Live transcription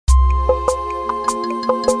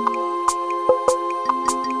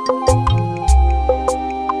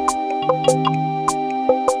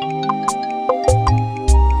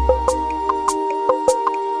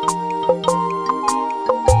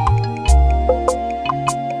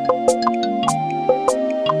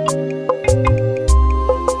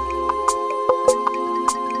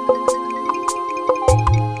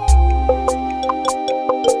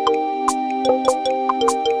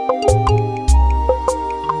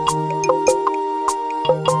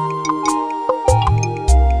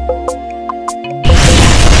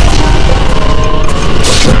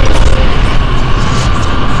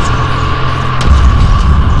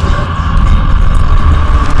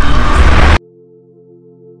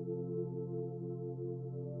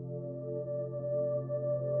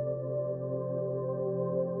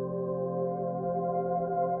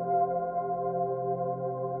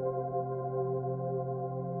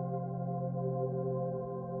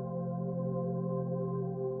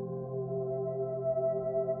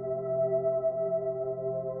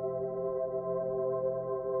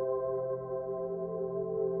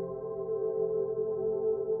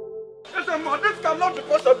This cannot be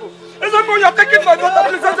possible. Ezemo, you're taking my daughter,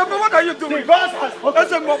 please. Ezemo, what are you doing? The gods has spoken.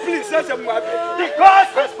 Ezemo, please. Ezemo, I beg you. The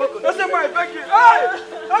gods has spoken. Ezemo, I beg you. Hey!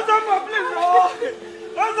 Ezemo, please. Oh!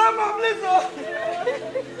 Ezemo, please. Oh!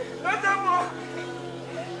 Ezemo!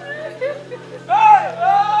 Hey!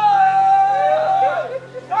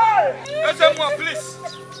 Hey! Ezemo, please.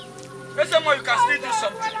 Ezemo, you can still do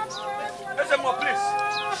something. Ezemo, please.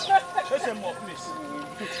 Ezemo, please.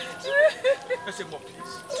 Ezemo,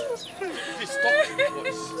 please. Please stop the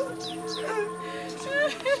voice.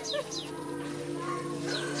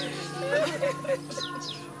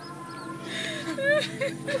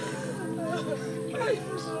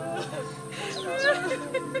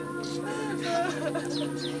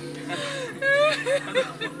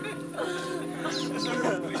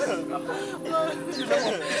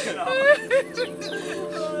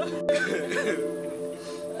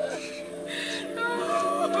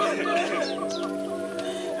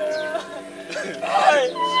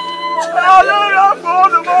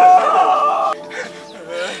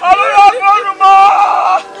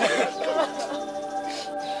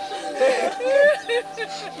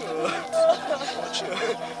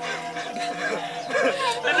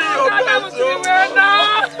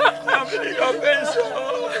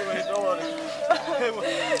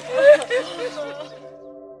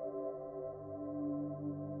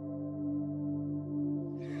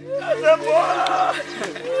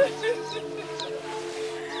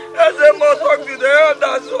 Talk to the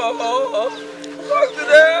elders. Talk to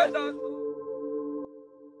the elders.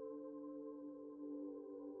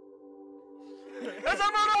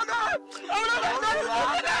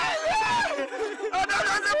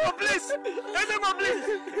 Please.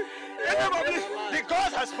 The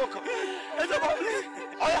gods have spoken.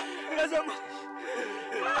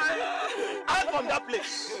 Out from that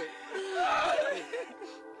place.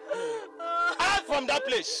 Out from that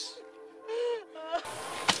place.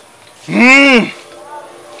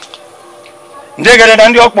 Ndegere na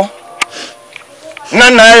ndị ọkpọ.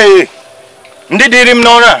 Nna ndị dịrị m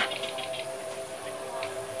n'ọrụ.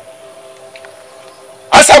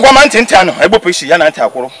 Asagwa ma ntị anọ egbopụ isi ya na ntị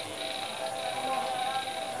akwụrụ.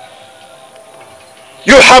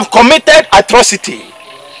 You have committed atrocity,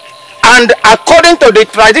 and according to the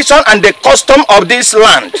tradition and the custom of this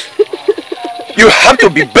land, you have to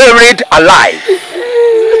be buried alive.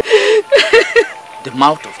 The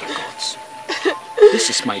mouth of the gods. This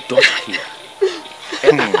is my daughter here.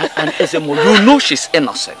 And Ezemo, you know she's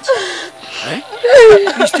innocent. Eh?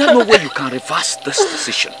 Is there no way you can reverse this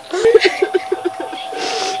decision?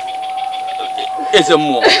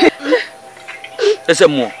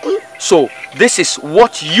 Ezemo, so this is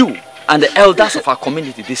what you and the elders of our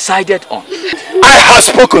community decided on. I have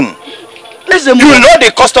spoken. Ezemo. You know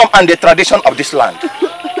the custom and the tradition of this land.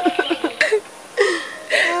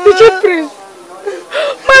 Did you pray?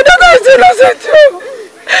 My daughter is innocent too.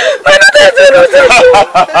 My daughter is innocent too.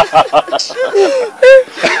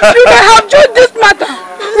 You may have judged this matter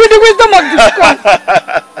with the wisdom of this God.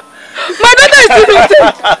 My daughter is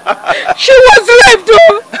innocent. She was raped too.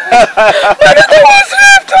 My daughter was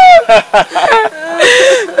raped too.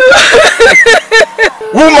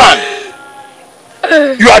 Woman,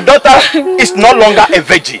 your daughter is no longer a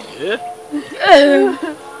virgin.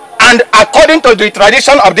 And according to the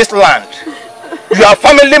tradition of this land, your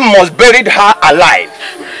family must bury her alive.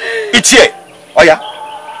 It's here. Oh yeah.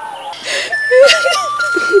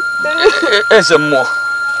 Ezemo,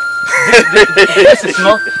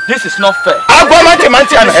 this is not fair.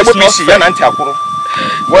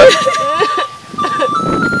 Well,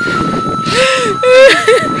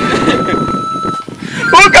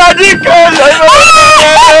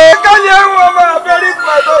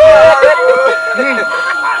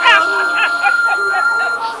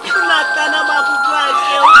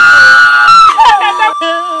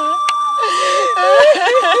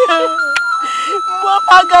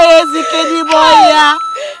 My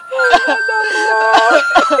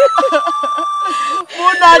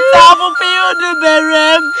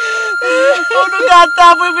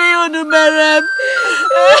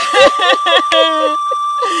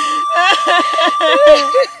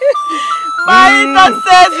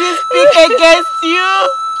innocence will speak against you.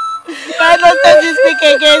 My innocence will speak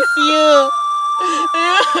against you.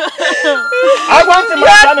 I want to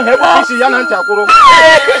make an heavy Yana Chakuro.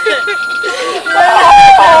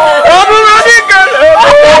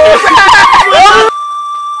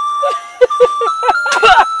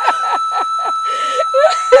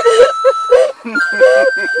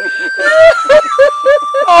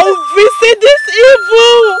 I'll visit this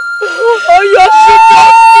evil on your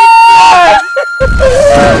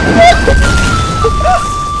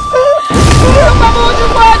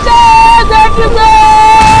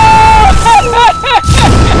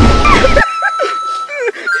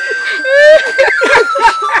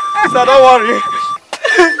So don't worry.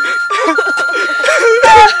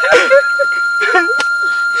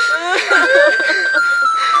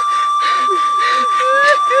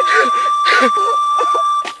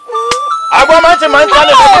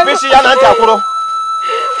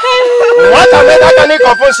 What a mechanic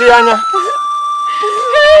of Oceania.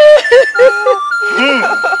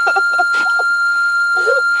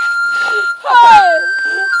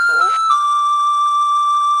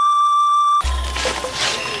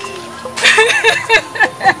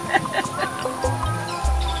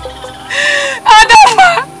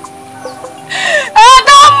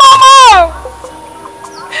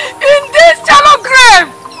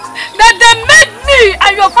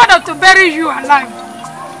 To bury you alive.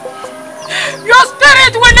 Your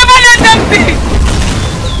spirit will never let them be.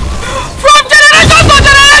 From generation to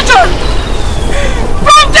generation.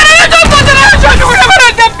 From generation to generation, you will never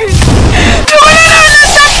let them be. You will never let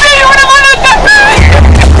them be. You will never let them be.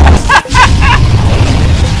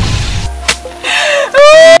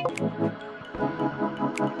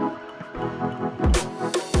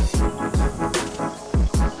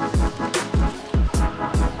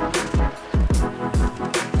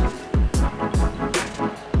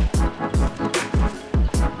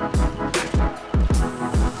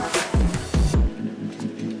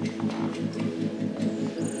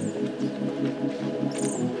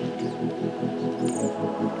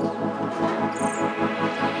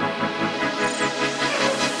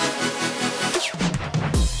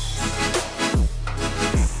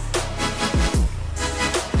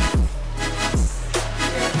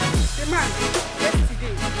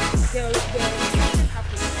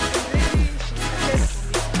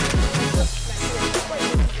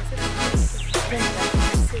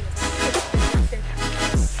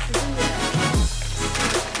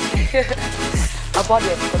 About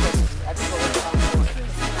it.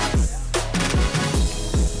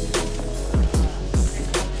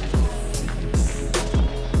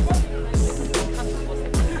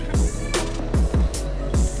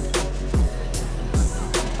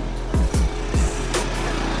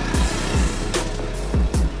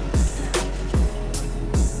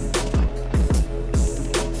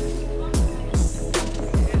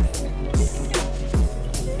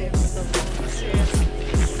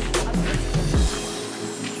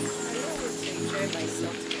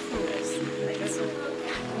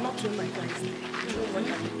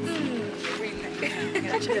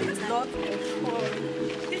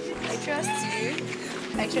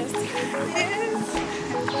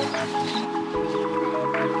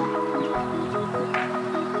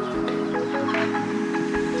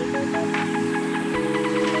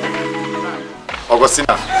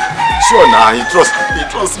 Augustina, sure now, he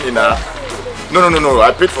trusts me now. No,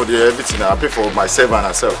 I paid for the everything. I paid for myself and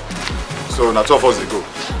herself. So now 2 of us they go.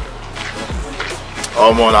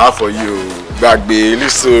 Oh man, now for you. Back baby,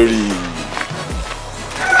 sorry.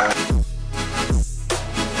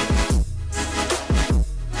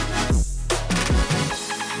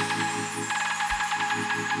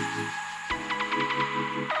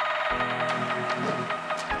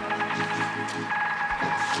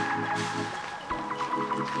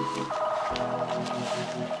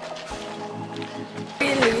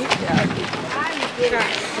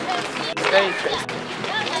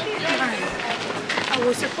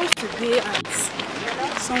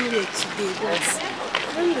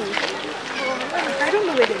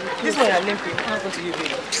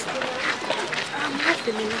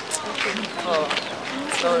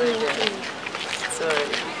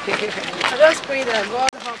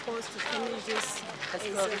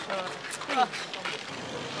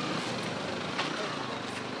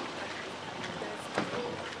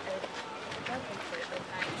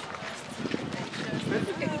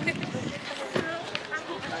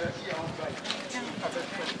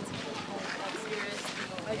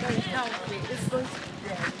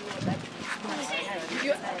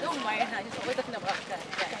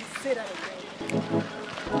 Say that again.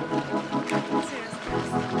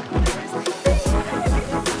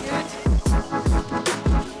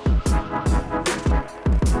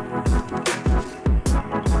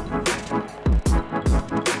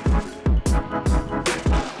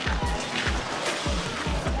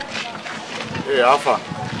 Hey, Alpha.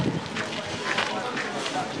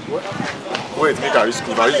 Wait, make I reach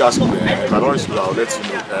school. If I reach that school, if I don't reach school, I'll let you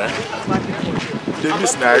know. They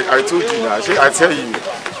miss now. I told you now. I tell you.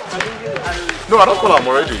 No, I don't call him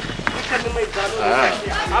already.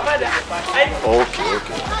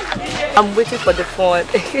 Okay. I'm waiting for the phone.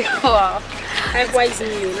 Wow. Likewise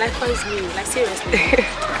me. Like seriously.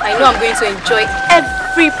 I know I'm going to enjoy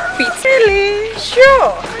every bit. Really?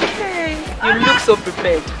 Sure. Okay. You look so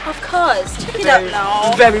prepared. Of course. Check it out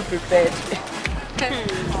now. Very prepared.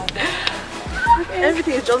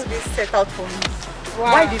 Everything is just being set out for me.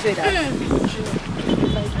 Wow. Why did you say that?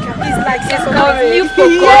 It's like you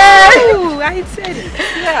forgot. Yeah, I said it.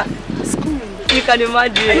 Yeah. School. You can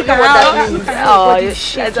imagine. You know what that means. Oh,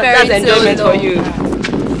 that's enjoyment for you.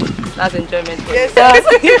 That's enjoyment for you. Yes.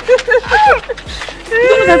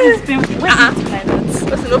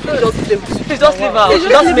 Just leave out. Just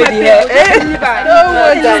made the hair.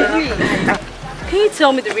 Can you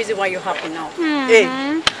tell me the reason why you're happy now? Hey,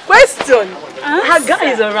 question. Her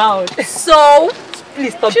guy is around. So?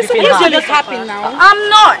 Please stop She's beefing supposed her. to be happy now. I'm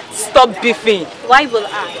not. Stop beefing. Why will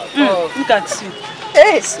I? Oh, look at you.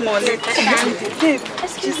 Hey, small.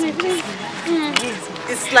 Excuse me, please.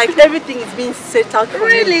 It's like everything is being set out for you.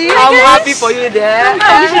 Really? I'm happy for you there. I'm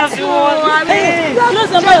not.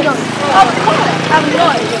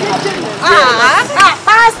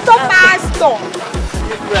 Pastor.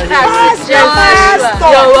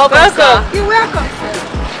 You're welcome. You're welcome.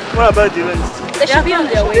 What about the rest? They should be on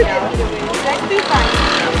their way now. Like 3 times.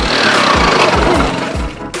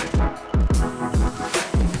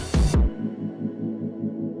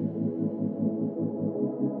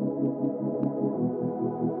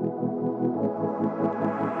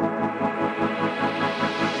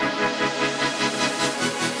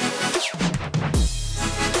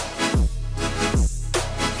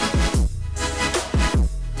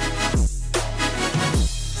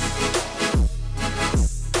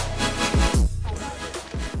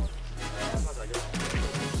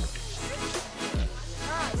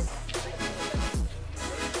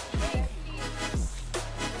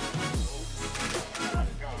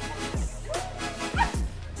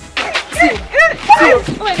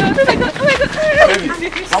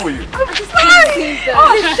 How are you?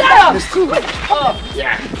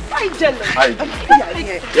 Yeah. Why jealous?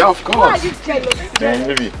 Yeah, of course. Why are you jealous? Then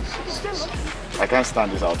maybe. I can't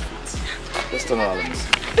stand this outfit. Let's turn around, let me see.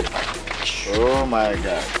 Oh my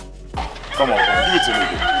God. Come on, give it to me.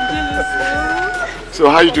 So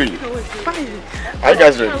how you doing? Fine. Are you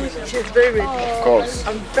guys ready? She's very ready. Of course.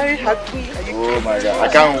 I'm very happy. Oh my God. I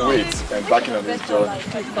can't wait. I'm backing on this journey.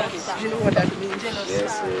 You know what that means?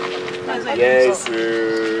 Yes, sir. Yes,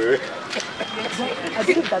 sir. I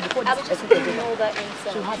believe that before this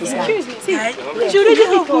Excuse me. see, she already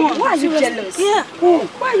have one. Why are you jealous? Yeah.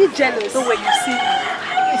 Why are you jealous? So when you see,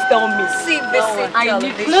 please tell me. See this. I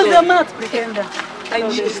need to close your mouth, pretender.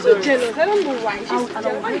 She's so jealous. I don't know why. She's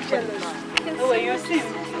jealous. Why jealous? No way, you see.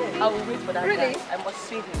 I will wait for that guy. I must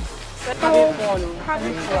see him. Having fun.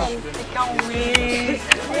 Having fun. I can't wait.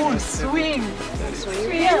 Oh, swim.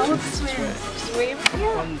 Swim? Yeah, swim. Swim?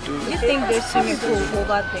 Yeah. You think there's swimming pool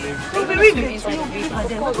over there? Oh, really?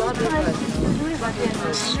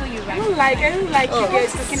 I don't like you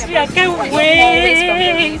guys talking about. I can't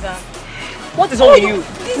wait. What is wrong with you?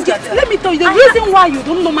 Let me tell you, the reason why you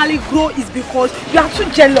don't normally grow is because you are too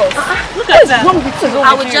jealous. Look at that. Wrong with you?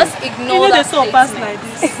 I would just ignore that statement. Like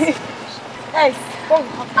this. Yes.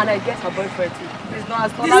 And I guess her boyfriend too. It's not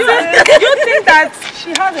as tall as you think that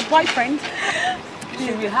she has a boyfriend?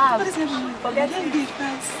 She will have. Forget it.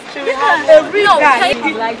 She will have a real guy. I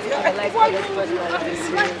like it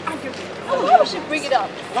Why would she bring it up?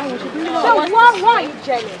 Why would she bring it Why are you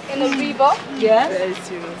jealous? In the river? Yeah. Very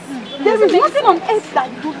serious. There is nothing on earth that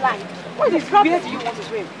you don't like. Where do you want to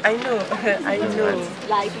swim? I know. I know.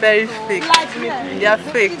 Like very fake. They are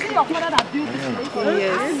fake. Is it your father that built this place?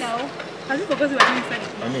 Yes. I know. Has it forgotten what you said?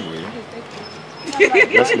 Anyway,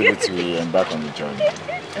 let's leave it to you and back on the journey.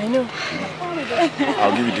 I know.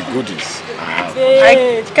 I'll give you the goodies I have.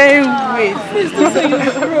 I can't wait.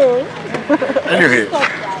 Anyway,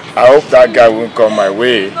 I hope that guy won't come my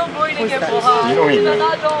way. You know him?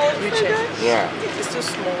 Richard. Yeah. It's too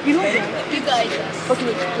small. You know him? You guys.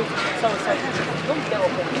 Okay, sorry. Don't tell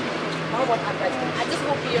me. what advice? I just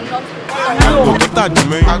hope you're not.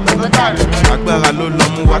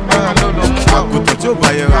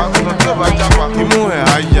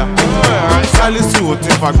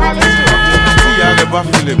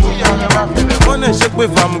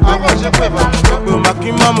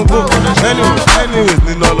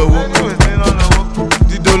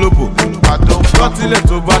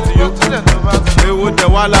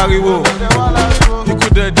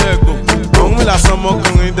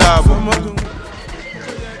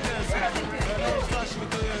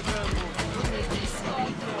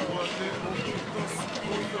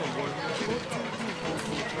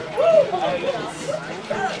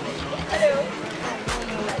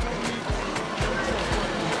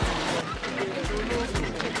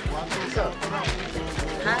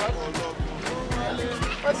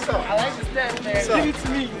 What's up? I like to stand there. Give it to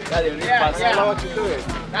me. That's a real pass. I know what you're doing.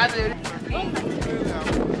 That's a real.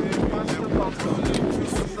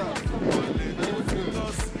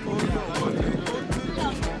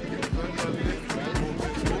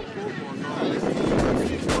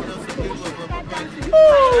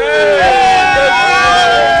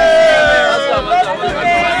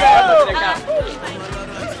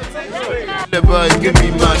 Give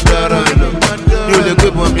me my dara, you the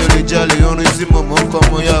good one, you're the jolly, only see my mom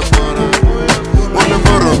come on your corner. One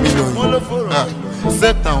for me,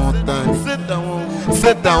 set down time,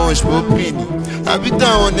 set down, Spopini. I be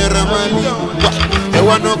down on the Ramani. I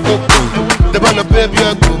want no cocoa, the ball baby,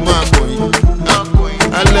 I go my boy.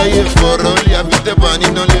 I lay it for only, I beat the bunny,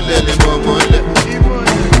 no little more.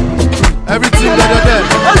 Everything that I did.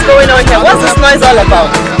 What's going on here? What's this noise all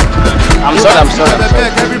about? I'm sorry.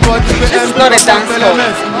 This is not a dance floor.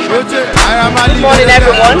 Good morning,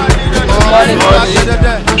 everyone. Good morning.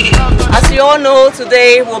 As you all know,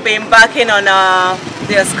 today we'll be embarking on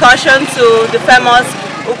the excursion to the famous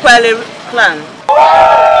Uwaezuoke clan.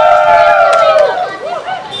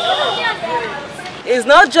 It's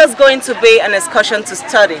not just going to be an excursion to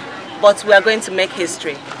study, but we are going to make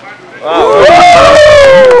history. Wow.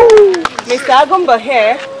 Mr. Agumba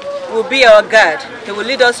here will be our guide. He will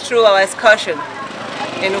lead us through our excursion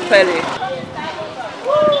in Uwaezuoke.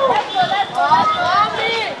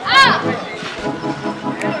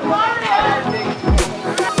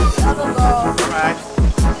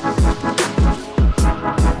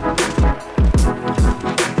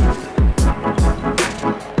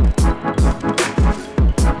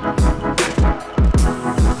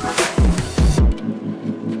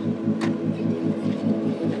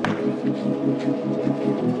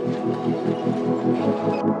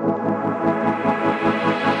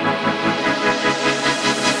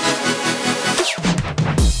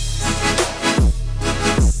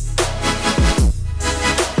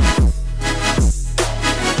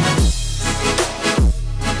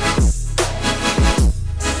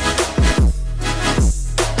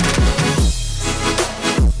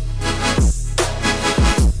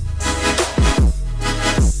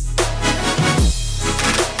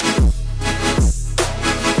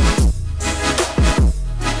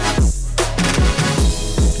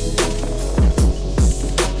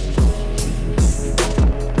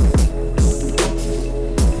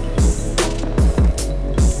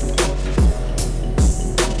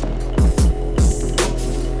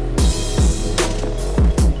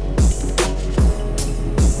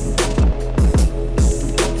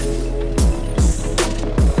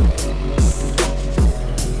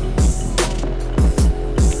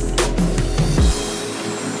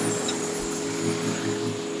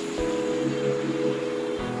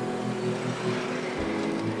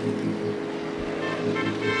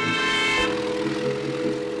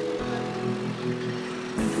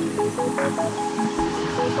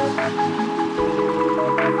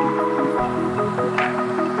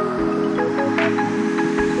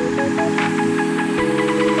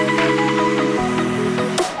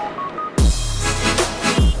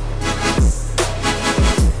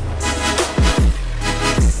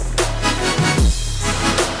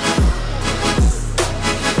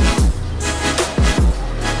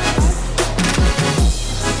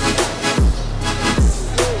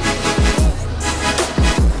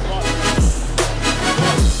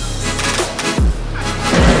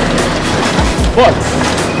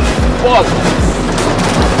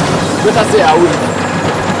 Better say I will.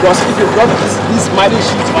 Because if you drop this mighty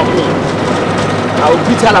sheet on me, I will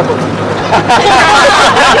beat hell out of you.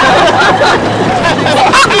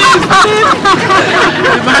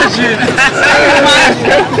 Imagine.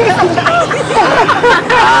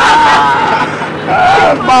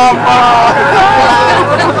 Papa.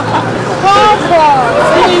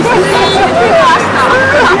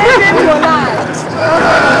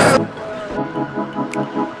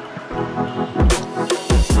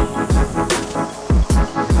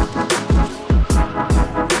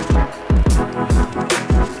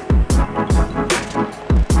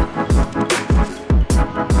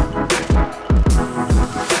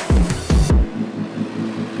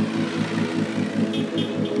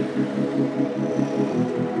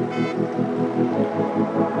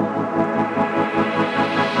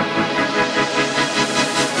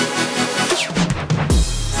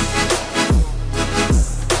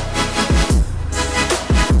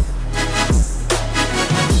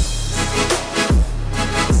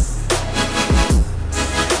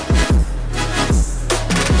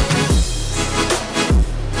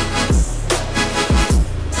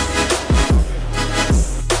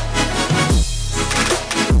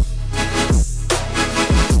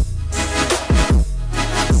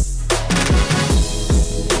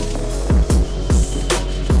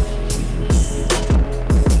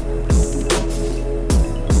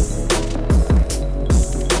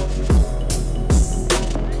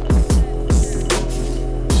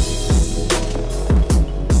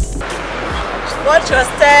 Watch your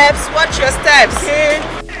steps, watch your steps. Okay.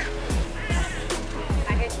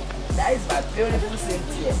 That is my beautiful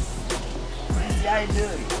Cynthia. Cynthia, how you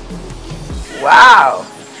doing? Wow.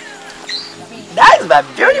 That is my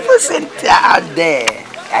beautiful Cynthia out there.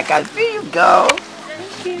 I can feel you, girl.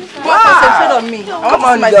 Thank you. Wow. Concentrate on me. Come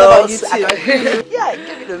on, girls. Yeah,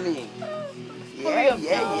 give it to me. Yeah.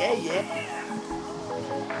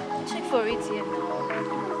 Check for it here now.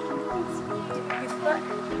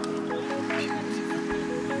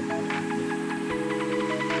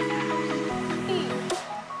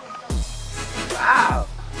 Wow.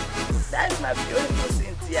 That is my beautiful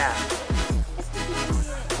Cynthia.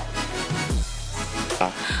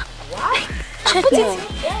 Wow.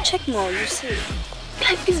 Check now, you see.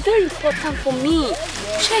 Life is very important for me.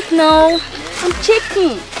 Check now. I'm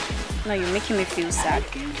checking. Now you're making me feel sad.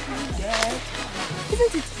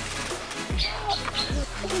 Isn't it?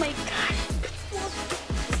 Oh my God.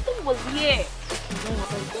 This was here.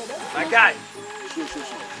 My guy.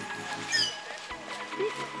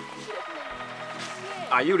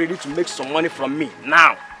 Are you ready to make some money from me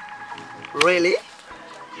now? Really?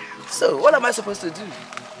 So, what am I supposed to do?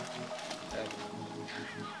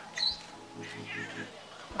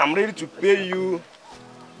 I'm ready to pay you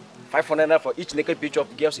 500 naira for each naked picture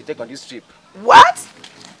of girls you take on this trip. What?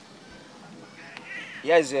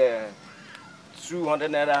 Here is a 200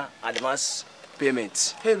 naira advance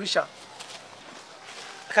payment. Hey Richard,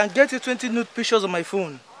 I can get you 20 nude pictures on my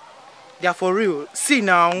phone. They are for real. See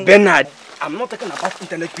now. Bernard, I'm not talking about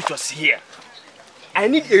internet pictures here. I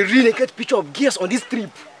need a real naked picture of girls on this trip.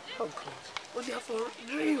 Oh God. Oh, they are for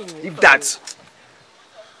real. If that.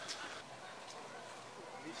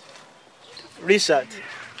 Richard,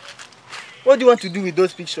 what do you want to do with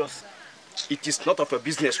those pictures? It is not of your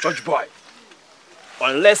business, church boy.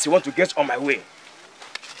 Unless you want to get on my way.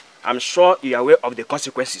 I'm sure you are aware of the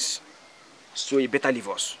consequences. So you better leave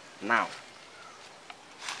us now.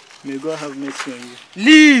 May God have mercy on you.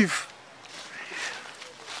 Leave!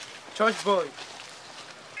 Church boy.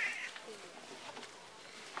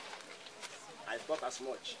 I thought as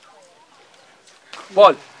much.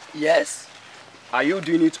 Paul. Yes? Are you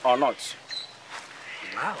doing it or not?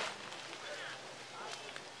 Wow.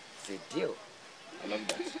 It's a deal. I love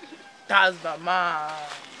that. That's the man.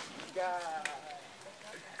 God.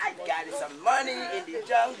 I got some money in the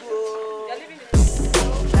jungle. Are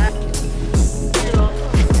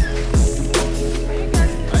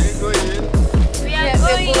you going? We are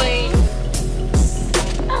going.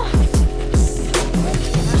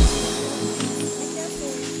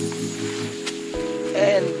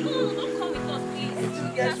 And Don't come with us, please. you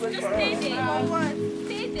guys wait for us. Stay there.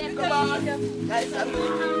 Stay there, Come on. Guys, I'm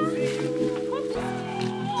going to see you.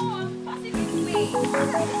 Pass it this way.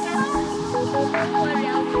 Don't worry,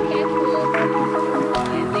 I'll be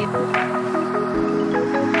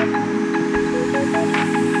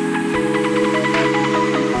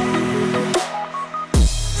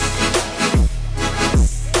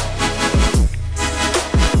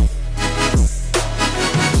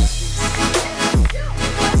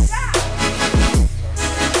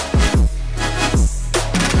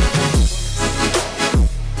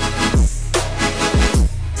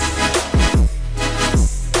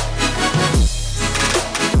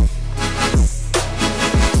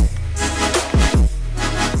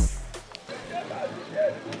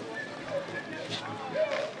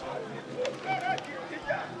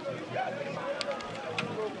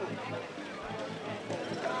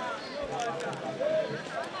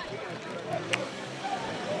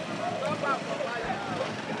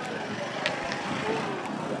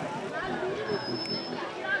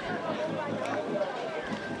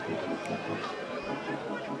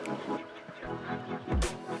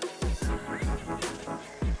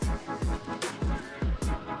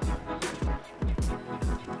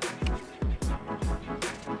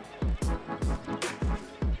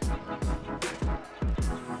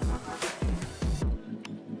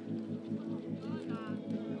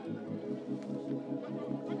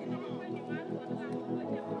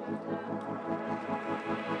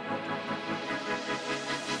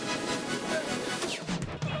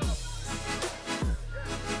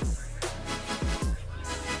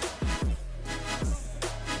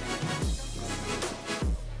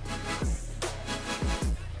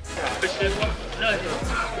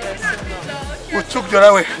We took the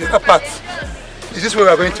other way, the other path. Is this where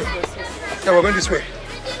we are going to? Yeah, we're going this way.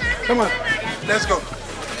 Come on, let's go.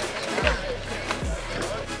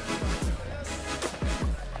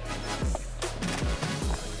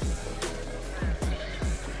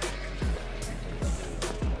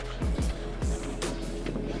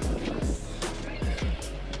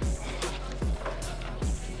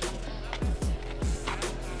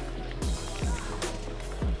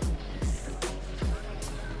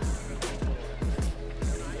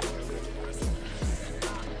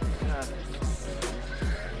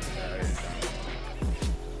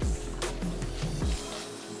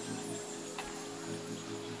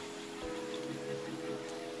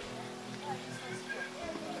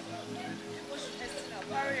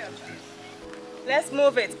 Let's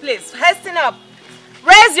move it, please. Hasten up.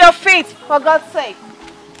 Raise your feet, for God's sake.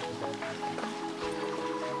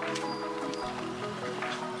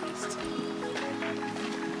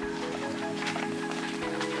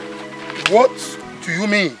 What do you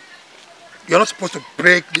mean? You're not supposed to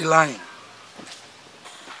break the line.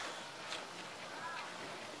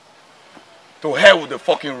 To hell with the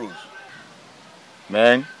fucking rules.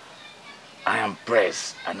 Man, I am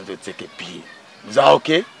pressed. I need to take a pee. Is that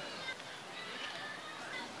okay?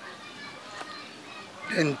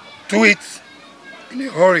 Then do it in a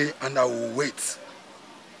hurry and I will wait.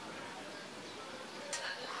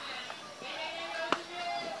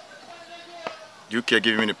 Do you care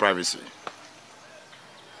giving me the privacy?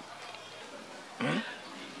 Hmm?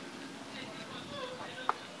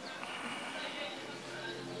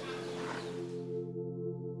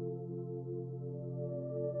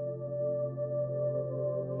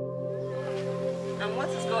 And what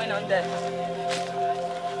is going on there?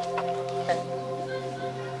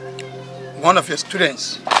 One of your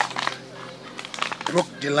students broke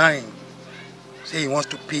the line, say he wants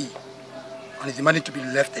to pee and is demanding to be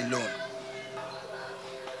left alone.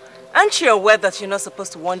 Aren't you aware that you're not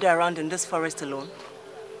supposed to wander around in this forest alone?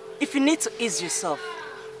 If you need to ease yourself,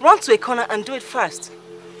 run to a corner and do it fast.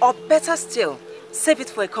 Or better still, save it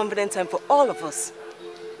for a convenient time for all of us.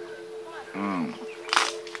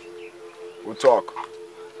 We'll talk.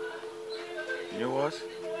 You know what?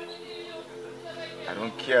 I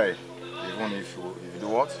don't care. Even if you do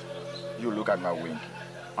what? You look at my wing.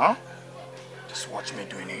 Huh? Just watch me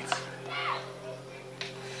doing it.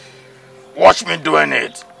 Watch me doing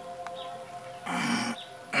it.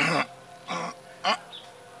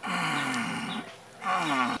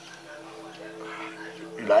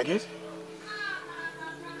 You like it?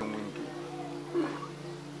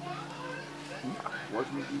 Watch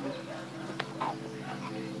me do it.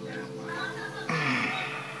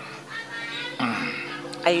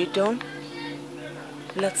 Are you done?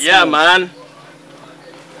 Let's Yeah, move. man.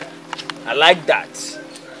 I like that.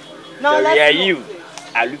 Now So let's where are move. you?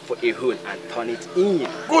 I look for a hole and turn it in.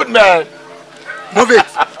 Good man. Move it.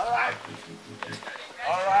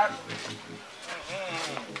 Alright.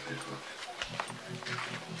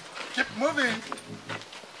 Keep moving.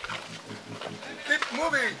 Keep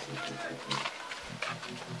moving.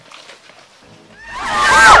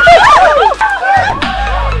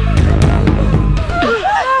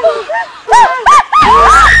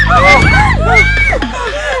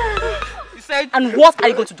 And what are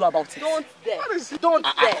you going to do about it? Don't dare. Don't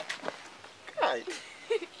dare.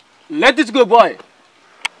 Let it go, boy.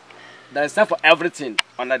 There is time for everything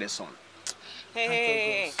under the sun.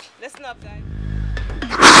 Hey, listen up, guys.